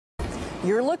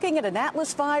You're looking at an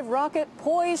Atlas V rocket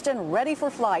poised and ready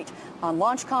for flight on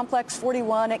Launch Complex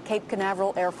 41 at Cape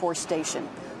Canaveral Air Force Station.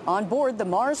 On board the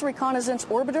Mars Reconnaissance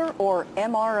Orbiter, or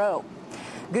MRO.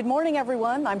 Good morning,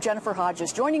 everyone. I'm Jennifer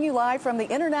Hodges, joining you live from the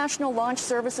International Launch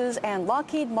Services and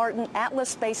Lockheed Martin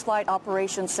Atlas Spaceflight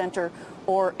Operations Center,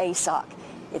 or ASOC.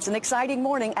 It's an exciting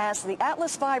morning as the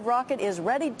Atlas V rocket is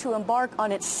ready to embark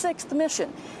on its 6th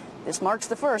mission. This marks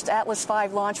the first Atlas V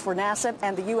launch for NASA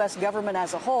and the U.S. government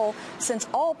as a whole, since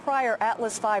all prior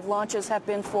Atlas V launches have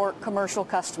been for commercial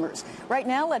customers. Right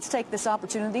now, let's take this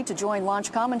opportunity to join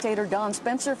launch commentator Don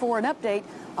Spencer for an update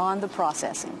on the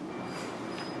processing.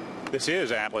 This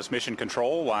is Atlas Mission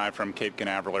Control, live from Cape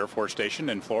Canaveral Air Force Station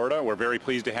in Florida. We're very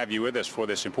pleased to have you with us for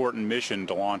this important mission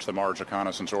to launch the Mars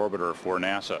Reconnaissance Orbiter for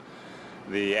NASA.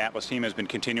 The Atlas team has been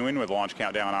continuing with launch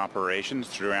countdown operations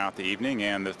throughout the evening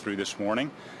and through this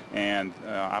morning, and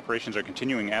operations are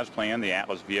continuing as planned. The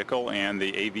Atlas vehicle and the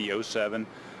AV-007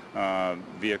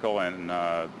 vehicle and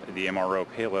the MRO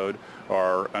payload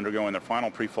are undergoing their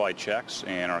final pre-flight checks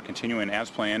and are continuing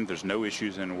as planned. There's no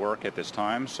issues in work at this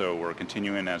time, so we're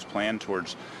continuing as planned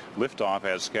towards liftoff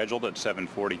as scheduled at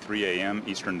 7:43 a.m.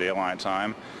 Eastern Daylight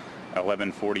Time,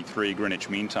 11:43 Greenwich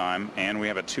Mean Time, and we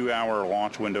have a 2-hour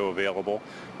launch window available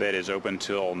that is open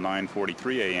till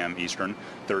 9:43 a.m. Eastern,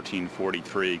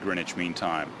 13:43 Greenwich Mean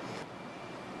Time.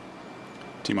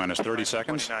 T-minus 30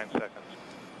 seconds. 29 seconds.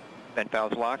 Vent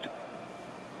valves locked.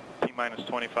 T-minus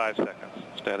 25 seconds.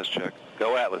 Status check.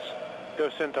 Go Atlas. Go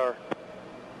Centaur.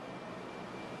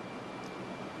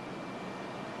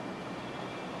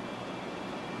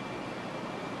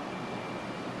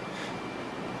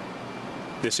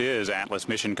 This is Atlas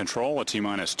Mission Control at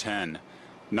T-minus 10,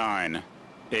 9,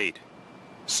 8,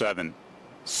 7,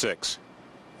 6,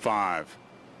 5,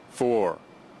 4,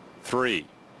 3,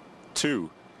 2,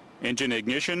 engine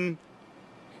ignition,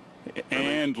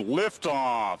 and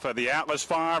liftoff of the Atlas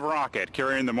V rocket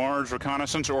carrying the Mars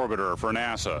Reconnaissance Orbiter for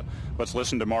NASA. Let's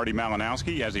listen to Marty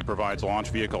Malinowski as he provides launch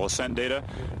vehicle ascent data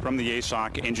from the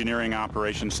ASOC Engineering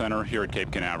Operations Center here at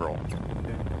Cape Canaveral.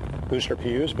 Booster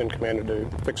PU has been commanded to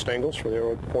fixed angles for the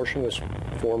aero portion of this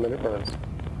 4-minute burn.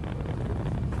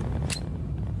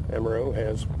 MRO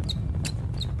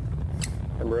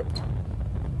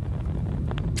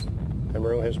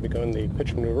has begun the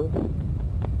pitch maneuver.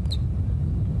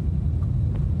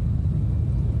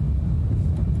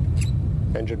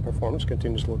 Engine performance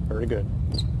continues to look very good.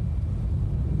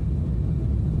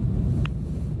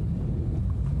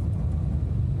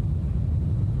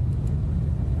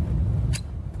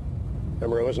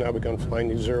 MRO has now begun flying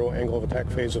the zero angle of attack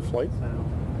phase of flight.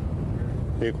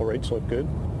 Vehicle rates look good.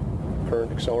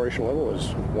 Current acceleration level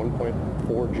is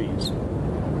 1.4 Gs.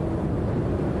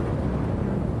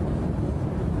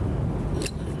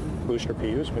 Booster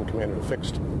PU has been commanded to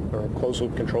fixed or closed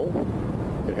loop control.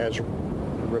 It has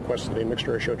requested a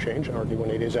mixture ratio change, and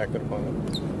RD-180 is acted upon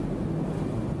it.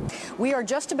 We are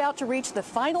just about to reach the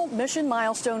final mission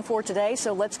milestone for today,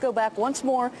 so let's go back once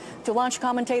more to launch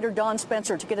commentator Don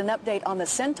Spencer to get an update on the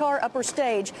Centaur upper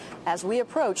stage as we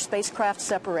approach spacecraft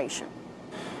separation.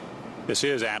 This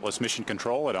is Atlas Mission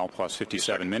Control at L plus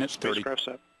 57 minutes, 30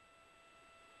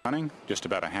 running, just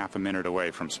about a half a minute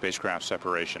away from spacecraft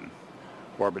separation.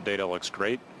 Orbit data looks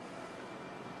great.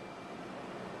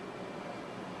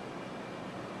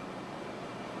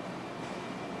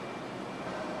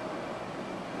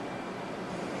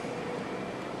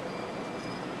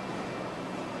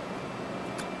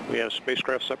 We have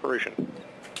spacecraft separation.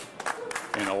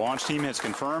 And the launch team has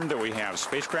confirmed that we have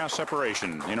spacecraft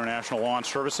separation. International Launch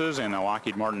Services and the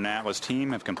Lockheed Martin Atlas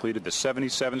team have completed the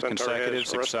 77th consecutive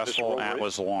successful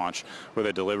Atlas launch with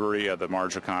a delivery of the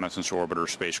Mars Reconnaissance Orbiter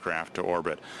spacecraft to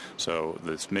orbit. So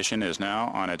this mission is now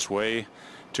on its way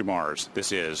to Mars.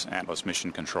 This is Atlas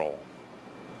Mission Control.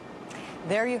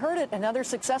 There you heard it, another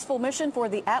successful mission for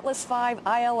the Atlas V,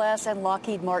 ILS, and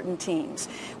Lockheed Martin teams.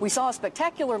 We saw a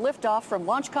spectacular liftoff from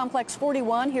Launch Complex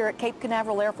 41 here at Cape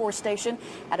Canaveral Air Force Station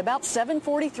at about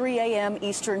 7:43 a.m.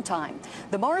 Eastern Time.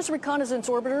 The Mars Reconnaissance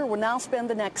Orbiter will now spend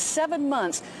the next 7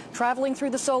 months traveling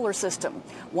through the solar system.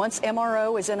 Once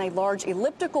MRO is in a large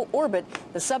elliptical orbit,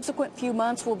 the subsequent few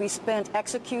months will be spent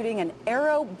executing an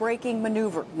aero-braking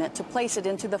maneuver meant to place it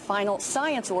into the final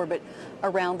science orbit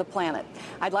around the planet.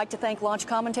 I'd like to thank launch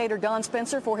commentator Don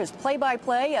Spencer for his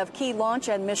play-by-play of key launch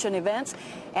and mission events.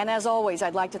 And as always,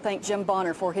 I'd like to thank Jim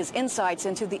Bonner for his insights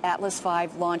into the Atlas V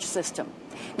launch system.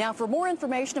 Now, for more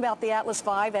information about the Atlas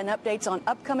V and updates on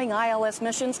upcoming ILS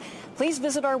missions, please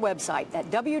visit our website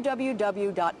at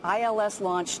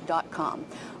www.ilslaunch.com.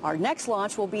 Our next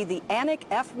launch will be the Anik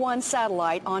F-1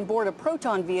 satellite on board a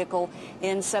Proton vehicle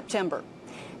in September.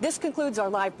 This concludes our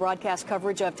live broadcast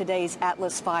coverage of today's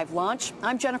Atlas V launch.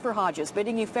 I'm Jennifer Hodges,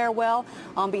 bidding you farewell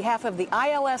on behalf of the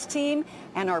ILS team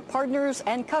and our partners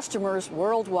and customers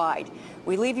worldwide.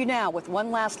 We leave you now with one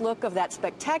last look of that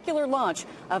spectacular launch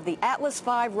of the Atlas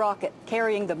V rocket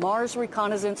carrying the Mars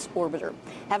Reconnaissance Orbiter.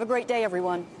 Have a great day,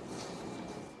 everyone.